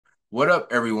What up,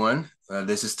 everyone?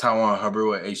 This is Taiwan Hubbard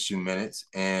with H2 Minutes,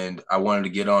 and I wanted to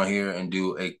get on here and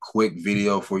do a quick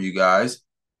video for you guys,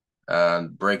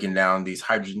 breaking down these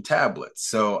hydrogen tablets.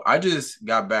 So I just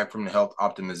got back from the Health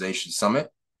Optimization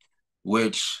Summit,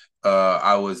 which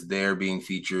I was there being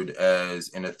featured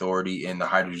as an authority in the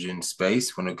hydrogen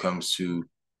space when it comes to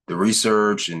the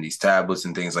research and these tablets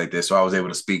and things like this. So I was able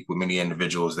to speak with many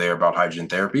individuals there about hydrogen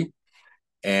therapy.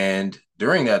 And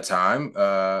during that time,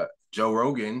 Joe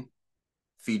Rogan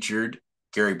featured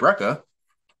Gary Brecka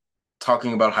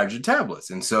talking about hydrogen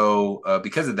tablets. And so,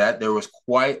 because of that, there was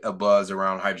quite a buzz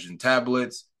around hydrogen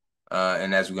tablets.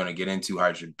 And as we're going to get into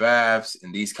hydrogen baths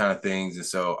and these kind of things. And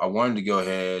so, I wanted to go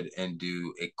ahead and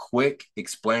do a quick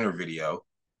explainer video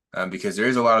because there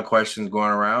is a lot of questions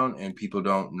going around and people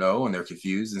don't know and they're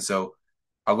confused. And so,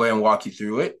 I'll go ahead and walk you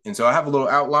through it. And so, I have a little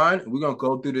outline. We're going to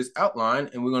go through this outline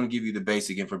and we're going to give you the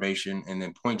basic information and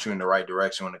then point you in the right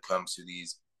direction when it comes to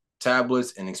these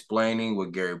tablets and explaining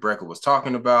what Gary Brecka was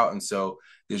talking about. And so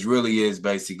this really is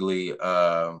basically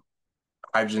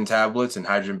hydrogen tablets and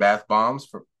hydrogen bath bombs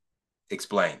for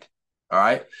explained. All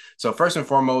right. So first and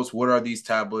foremost, what are these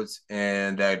tablets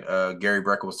and that Gary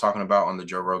Brecka was talking about on the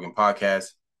Joe Rogan podcast?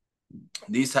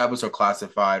 These tablets are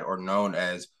classified or known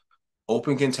as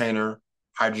open container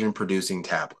hydrogen producing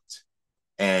tablets.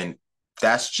 And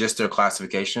that's just their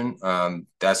classification.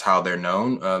 That's how they're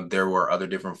known. There were other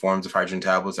different forms of hydrogen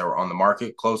tablets that were on the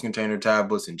market, closed container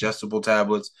tablets, ingestible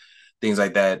tablets, things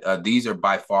like that. These are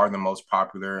by far the most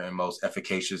popular and most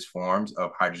efficacious forms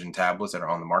of hydrogen tablets that are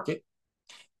on the market.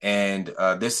 And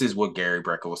this is what Gary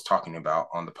Brecka was talking about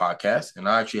on the podcast. And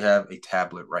I actually have a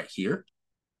tablet right here.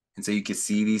 And so you can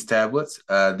see these tablets.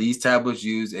 These tablets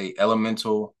use a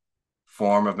elemental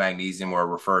form of magnesium, or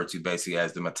referred to basically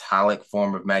as the metallic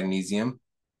form of magnesium.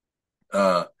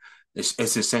 Uh, it's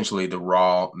essentially the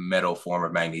raw metal form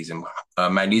of magnesium.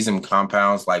 Magnesium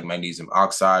compounds like magnesium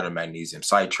oxide or magnesium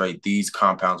citrate, these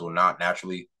compounds will not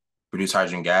naturally produce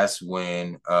hydrogen gas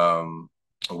when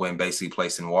basically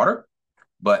placed in water,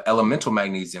 but elemental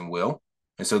magnesium will.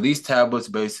 And so these tablets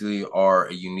basically are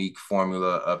a unique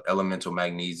formula of elemental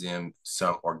magnesium,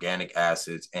 some organic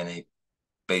acids, and a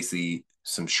basically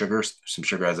some sugar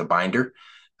as a binder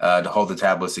to hold the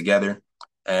tablets together.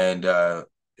 And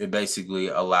it basically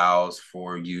allows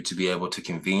for you to be able to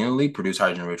conveniently produce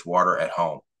hydrogen rich water at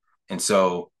home. And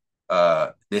so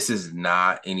this is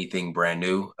not anything brand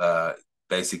new.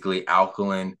 Basically,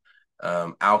 alkaline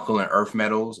earth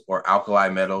metals or alkali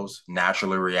metals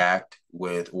naturally react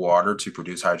with water to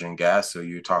produce hydrogen gas. So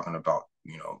you're talking about,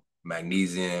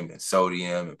 magnesium and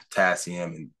sodium and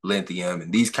potassium and lithium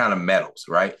and these kind of metals,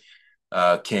 right?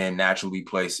 Can naturally be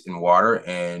placed in water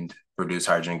and produce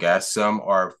hydrogen gas. Some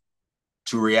are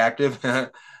too reactive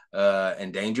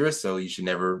and dangerous, so you should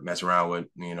never mess around with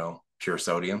pure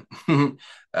sodium. It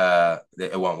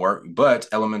won't work, but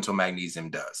elemental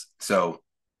magnesium does. So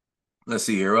let's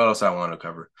see here. What else I want to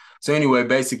cover? So anyway,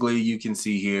 basically, you can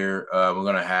see here we're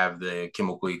going to have the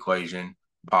chemical equation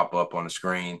pop up on the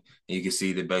screen. And you can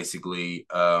see that basically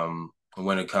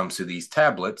when it comes to these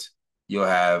tablets, you'll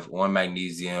have one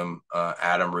magnesium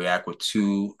atom react with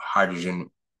two hydrogen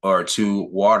or two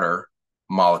water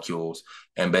molecules.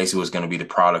 And basically what's going to be the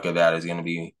product of that is going to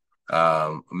be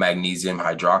magnesium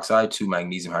hydroxide, two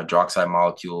magnesium hydroxide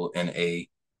molecule, and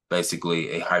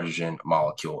basically a hydrogen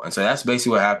molecule. And so that's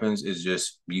basically what happens is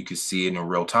just you can see it in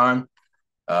real time.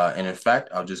 And in fact,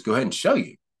 I'll just go ahead and show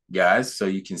you guys so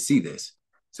you can see this.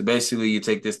 So basically you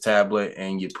take this tablet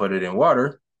and you put it in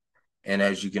water. And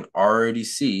as you can already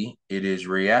see, it is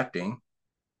reacting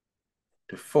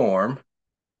to form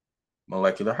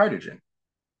molecular hydrogen,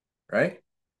 right?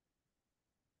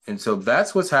 And so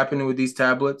that's what's happening with these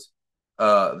tablets.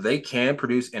 They can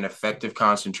produce an effective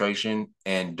concentration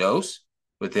and dose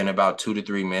within about 2 to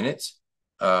 3 minutes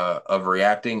of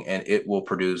reacting, and it will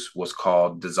produce what's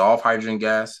called dissolved hydrogen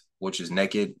gas, which is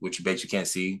naked, which you basically can't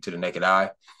see to the naked eye.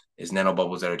 It's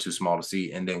nanobubbles that are too small to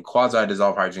see. And then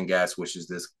quasi-dissolved hydrogen gas, which is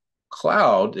this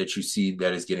cloud that you see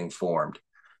that is getting formed.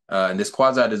 And this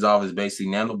quasi-dissolve is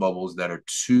basically nanobubbles that are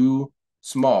too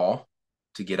small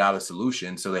to get out of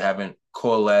solution. So they haven't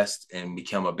coalesced and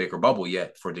become a bigger bubble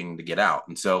yet for them to get out.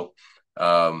 And so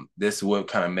this is what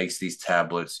kind of makes these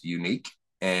tablets unique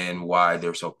and why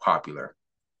they're so popular.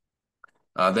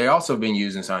 They also been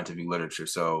used in scientific literature.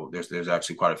 So there's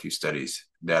actually quite a few studies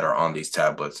that are on these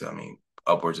tablets. I mean,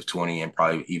 upwards of 20 and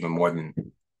probably even more than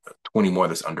 20 more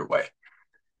that's underway.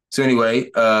 So anyway,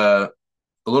 a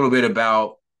little bit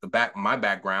about my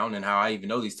background and how I even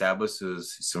know these tablets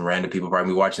is some random people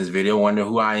probably watching this video wonder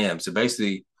who I am. So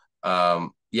basically,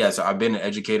 Yeah, so I've been an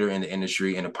educator in the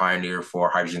industry and a pioneer for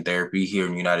hydrogen therapy here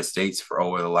in the United States for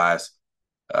over the last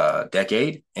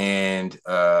decade. And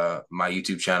my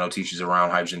YouTube channel teaches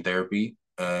around hydrogen therapy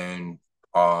and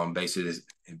basis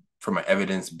from an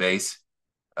evidence-based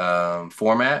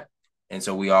format. And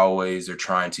so we always are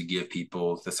trying to give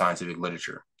people the scientific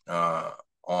literature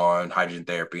on hydrogen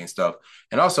therapy and stuff.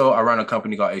 And also, I run a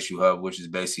company called Issue Hub, which is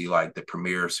basically like the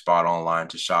premier spot online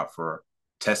to shop for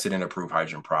tested and approved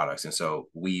hydrogen products. And so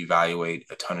we evaluate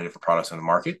a ton of different products on the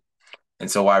market. And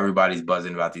so why everybody's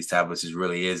buzzing about these tablets is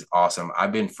really is awesome.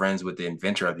 I've been friends with the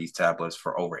inventor of these tablets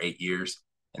for over 8 years,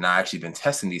 and I actually been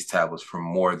testing these tablets for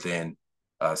more than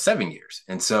 7 years.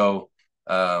 And so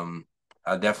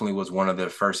I definitely was one of the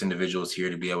first individuals here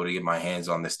to be able to get my hands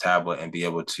on this tablet and be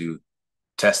able to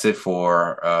test it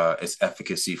for its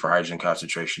efficacy for hydrogen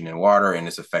concentration in water and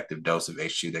its effective dose of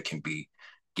H2 that can be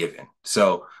given.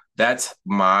 So that's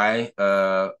my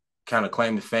kind of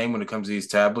claim to fame when it comes to these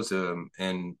tablets,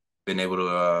 and been able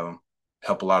to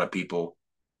help a lot of people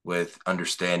with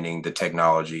understanding the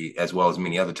technology as well as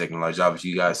many other technologies. Obviously,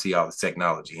 you guys see all the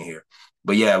technology in here,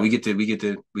 but yeah, we get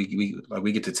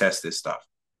to test this stuff.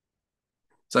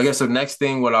 So I guess the next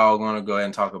thing what I want to go ahead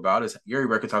and talk about is Gary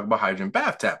Brecka talk about hydrogen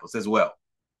bath tablets as well.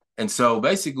 And so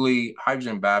basically,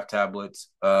 hydrogen bath tablets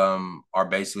are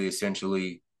basically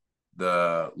essentially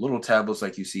the little tablets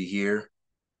like you see here,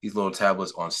 these little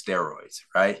tablets on steroids,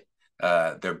 right?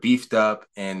 They're beefed up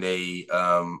and they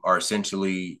are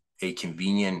essentially a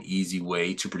convenient, easy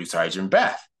way to produce hydrogen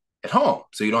bath at home.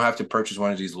 So you don't have to purchase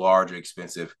one of these large,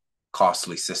 expensive,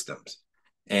 costly systems.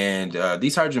 And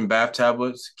these hydrogen bath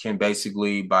tablets can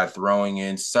basically, by throwing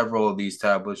in several of these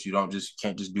tablets,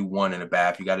 can't just do one in a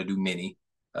bath. You got to do many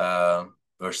uh,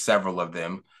 or several of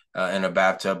them in a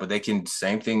bathtub. But they can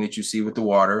same thing that you see with the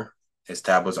water. His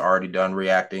tablet's already done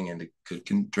reacting, and they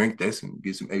can drink this and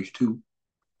get some H2.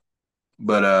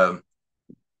 But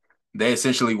they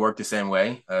essentially work the same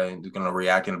way. They're going to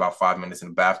react in about 5 minutes in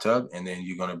a bathtub, and then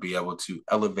you're going to be able to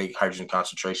elevate hydrogen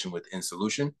concentration within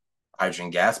solution, hydrogen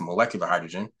gas, molecular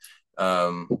hydrogen,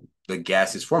 the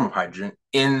gaseous form of hydrogen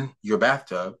in your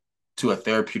bathtub to a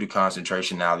therapeutic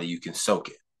concentration now that you can soak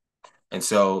it. And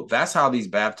so that's how these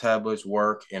bath tablets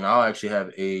work. And I'll actually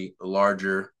have a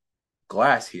larger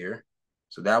glass here.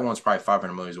 So that one's probably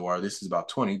 500 milliliters of water. This is about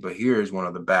 20, but here is one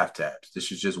of the bath tabs.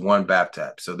 This is just one bath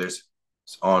tab. So it's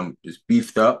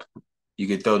beefed up. You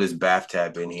can throw this bath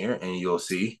tab in here and you'll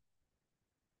see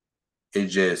it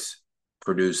just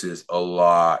produces a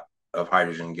lot of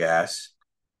hydrogen gas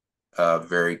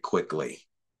very quickly.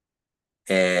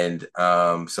 And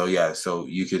so yeah, so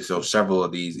you can throw several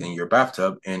of these in your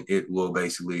bathtub and it will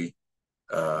basically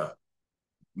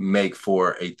make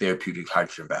for a therapeutic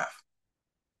hydrogen bath.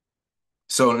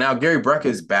 So now Gary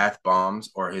Brecka's bath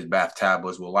bombs or his bath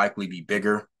tablets will likely be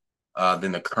bigger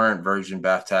than the current version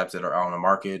bath tabs that are on the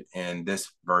market. And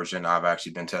this version I've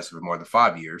actually been tested for more than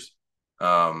 5 years.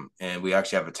 And we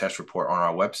actually have a test report on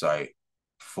our website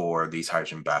for these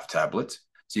hydrogen bath tablets.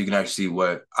 So you can actually see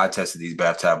what I tested these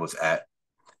bath tablets at.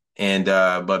 And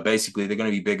but basically they're going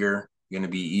to be bigger, going to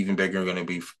be even bigger, going to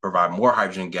be provide more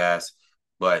hydrogen gas.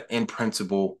 But in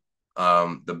principle,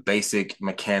 the basic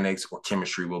mechanics or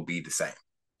chemistry will be the same.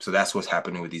 So that's what's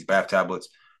happening with these bath tablets.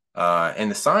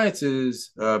 And the science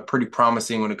is pretty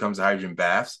promising when it comes to hydrogen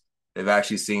baths. They've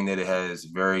actually seen that it has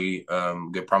very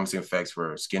good promising effects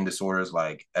for skin disorders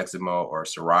like eczema or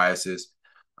psoriasis,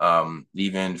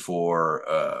 even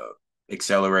for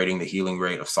accelerating the healing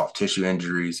rate of soft tissue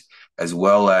injuries, as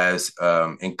well as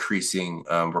increasing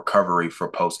recovery for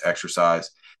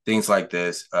post-exercise. Things like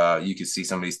this. You can see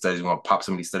some of these studies. We're going to pop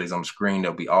some of these studies on the screen.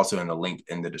 They'll be also in the link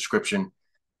in the description.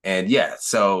 And yeah,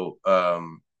 so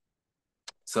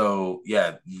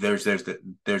yeah, there's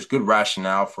good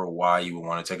rationale for why you would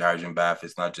want to take a hydrogen bath.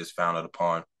 It's not just founded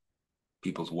upon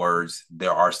people's words.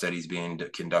 There are studies being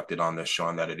conducted on this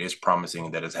showing that it is promising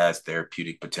and that it has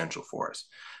therapeutic potential for us.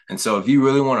 And so if you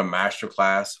really want a master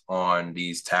class on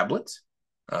these tablets,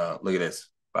 look at this,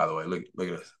 by the way, look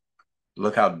at this.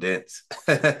 Look how dense.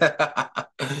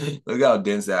 Look how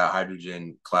dense that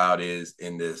hydrogen cloud is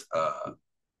in this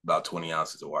about 20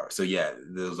 ounces of water. So yeah,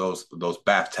 those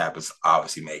bath tablets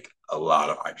obviously make a lot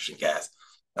of hydrogen gas.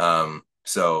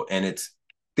 So and it's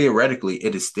theoretically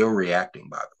it is still reacting,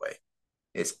 by the way.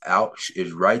 It's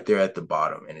right there at the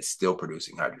bottom and it's still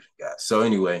producing hydrogen gas. So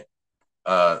anyway,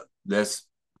 that's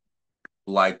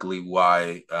likely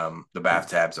why the bath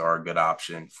tabs are a good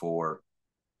option for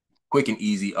quick and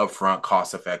easy, upfront,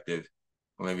 cost effective.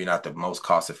 Well, maybe not the most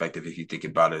cost effective if you think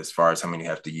about it as far as how many you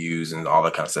have to use and all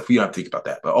that kind of stuff. You don't have to think about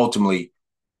that. But ultimately,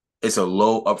 it's a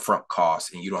low upfront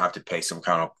cost, and you don't have to pay some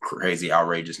kind of crazy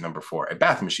outrageous number for a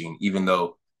bath machine, even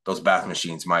though those bath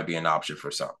machines might be an option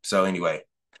for some. So anyway,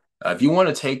 if you want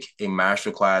to take a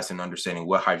master class in understanding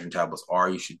what hydrogen tablets are,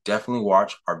 you should definitely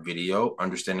watch our video,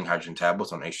 Understanding Hydrogen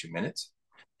Tablets on H2 Minutes.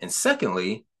 And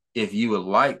secondly, if you would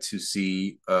like to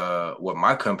see what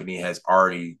my company has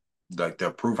already, like the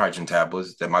approved hydrogen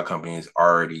tablets that my company has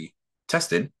already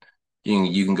tested,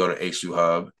 you can go to H2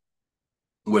 Hub,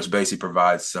 which basically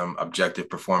provides some objective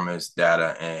performance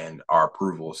data and our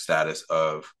approval status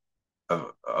of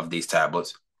these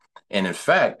tablets. And in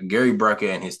fact, Gary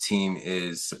Brecka and his team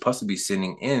is supposed to be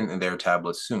sending in their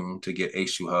tablets soon to get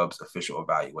H2 Hub's official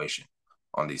evaluation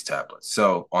on these tablets.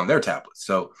 So on their tablets.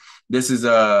 So this is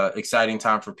a exciting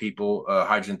time for people.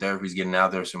 Hydrogen therapy is getting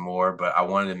out there some more, but I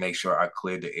wanted to make sure I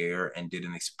cleared the air and did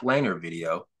an explainer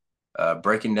video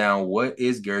breaking down what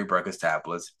is Gary Brecka's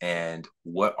tablets and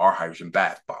what are hydrogen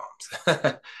bath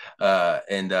bombs.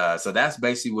 So that's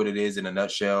basically what it is in a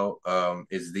nutshell,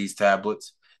 is these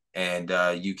tablets. And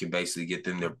you can basically get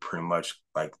them. They're pretty much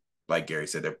like Gary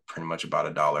said, they're pretty much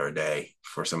about $1 a day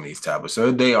for some of these tablets.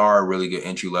 So they are a really good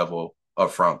entry level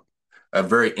upfront, a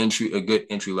good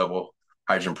entry level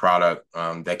hydrogen product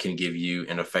that can give you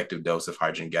an effective dose of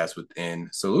hydrogen gas within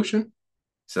solution.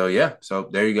 So yeah, so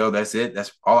there you go. That's it.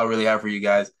 That's all I really have for you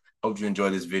guys. Hope you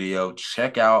enjoyed this video.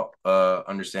 Check out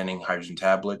Understanding Hydrogen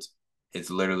Tablets. It's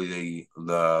literally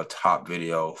the top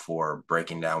video for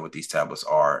breaking down what these tablets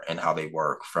are and how they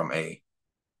work from a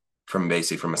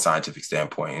scientific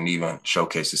standpoint, and even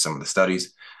showcases some of the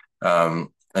studies. And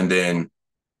then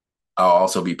I'll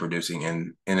also be producing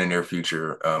in the near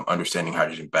future Understanding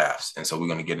Hydrogen Baths. And so we're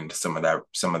going to get into some of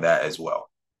that as well.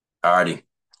 Alrighty.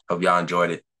 Hope y'all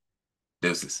enjoyed it.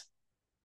 Deuces.